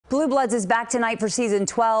Blue Bloods is back tonight for season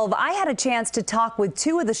 12. I had a chance to talk with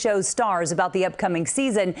two of the show's stars about the upcoming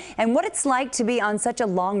season and what it's like to be on such a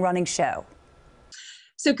long-running show.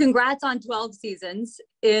 So congrats on 12 seasons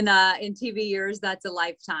in TV years. That's a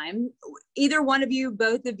lifetime. Either one of you,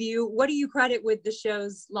 both of you, what do you credit with the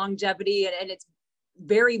show's longevity and its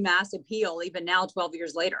very mass appeal even now 12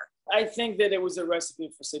 years later? I think that it was a recipe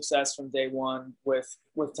for success from day one with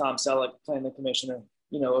Tom Selleck playing the commissioner,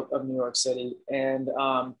 of New York City. And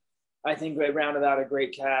I think they rounded out a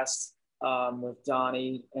great cast with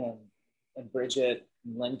Donnie and Bridget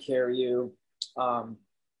and Len Cariou and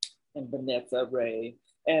Vanessa Ray.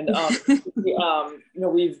 And it's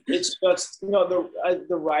just the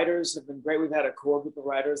writers have been great. We've had a core group of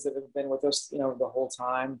writers that have been with us, the whole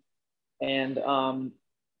time. And I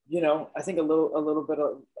think a little bit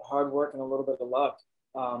of hard work and a little bit of luck,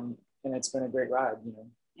 and it's been a great ride.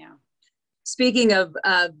 Yeah. Speaking of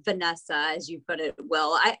Vanessa, as you put it,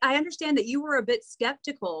 Will, I understand that you were a bit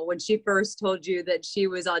skeptical when she first told you that she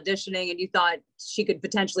was auditioning and you thought she could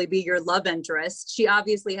potentially be your love interest. She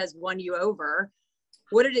obviously has won you over.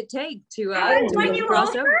 What did it take to won you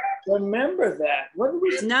cross over? Remember that? What did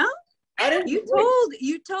we? No, I didn't. You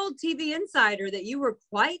told TV Insider that you were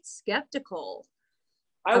quite skeptical.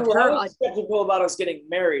 I was skeptical about us getting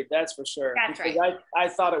married. That's for sure. That's because right. I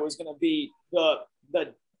thought it was going to be the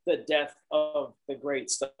death of the great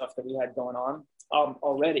stuff that we had going on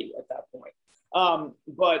already at that point.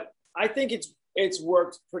 But I think it's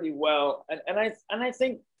worked pretty well, and I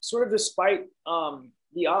think sort of despite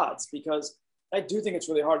the odds, because I do think it's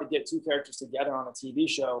really hard to get two characters together on a TV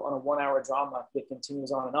show, on a 1-hour drama that continues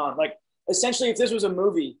on and on. Like, essentially, if this was a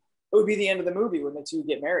movie, it would be the end of the movie when the two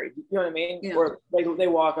get married. You know what I mean? Yeah. Or they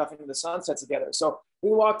walk off into the sunset together. So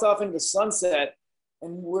we walked off into the sunset,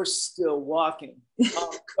 and we're still walking.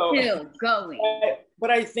 Still going. But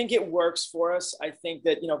I think it works for us. I think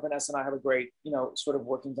that, Vanessa and I have a great, sort of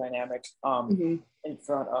working dynamic in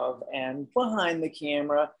front of and behind the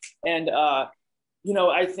camera. And, I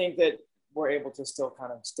think that we're able to still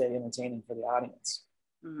kind of stay entertaining for the audience.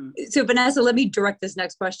 Mm-hmm. So Vanessa, let me direct this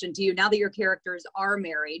next question to you. Now that your characters are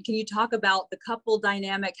married, can you talk about the couple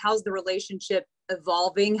dynamic? How's the relationship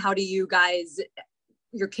evolving? How do you guys,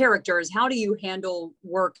 your characters, how do you handle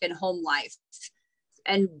work and home life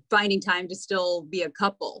and finding time to still be a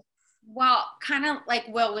couple? Well, kind of like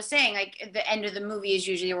Will was saying, like the end of the movie is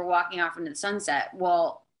usually we're walking off into the sunset.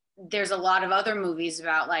 Well, there's a lot of other movies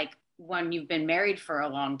about like when you've been married for a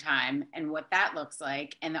long time and what that looks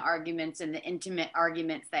like, and the arguments and the intimate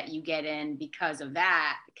arguments that you get in because of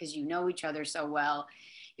that, because you know each other so well.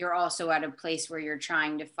 You're also at a place where you're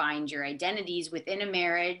trying to find your identities within a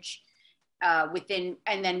marriage,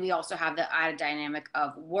 and then we also have the added dynamic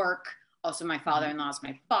of work. Also, my father-in-law is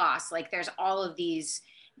my boss. Like, there's all of these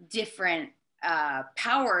different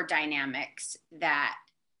power dynamics that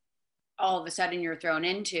all of a sudden you're thrown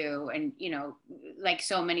into. And, like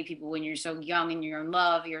so many people, when you're so young and you're in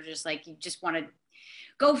love, you're just like, you just want to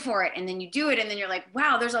go for it. And then you do it. And then you're like,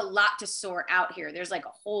 wow, there's a lot to sort out here. There's like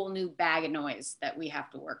a whole new bag of noise that we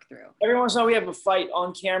have to work through. Every once in a while we have a fight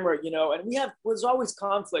on camera, and there's always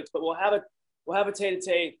conflict, but we'll have a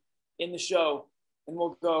tete-a-tete in the show, and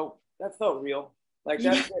we'll go, that felt real. Like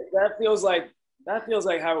that feels like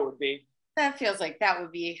how it would be. That feels like that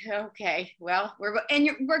would be okay. Well,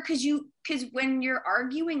 because when you're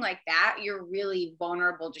arguing like that, you're really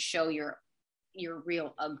vulnerable to show your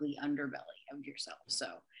real ugly underbelly of yourself. So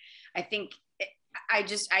I think I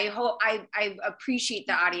appreciate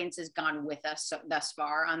the audience has gone with us thus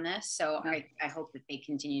far on this. So I hope that they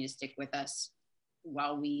continue to stick with us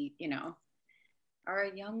while we, are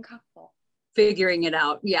a young couple. Figuring it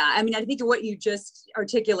out. Yeah. I mean, I think what you just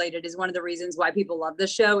articulated is one of the reasons why people love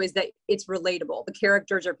this show, is that it's relatable. The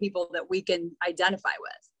characters are people that we can identify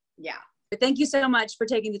with. Yeah. But thank you so much for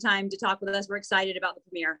taking the time to talk with us. We're excited about the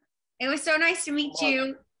premiere. It was so nice to meet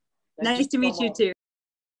you. Nice to meet you too.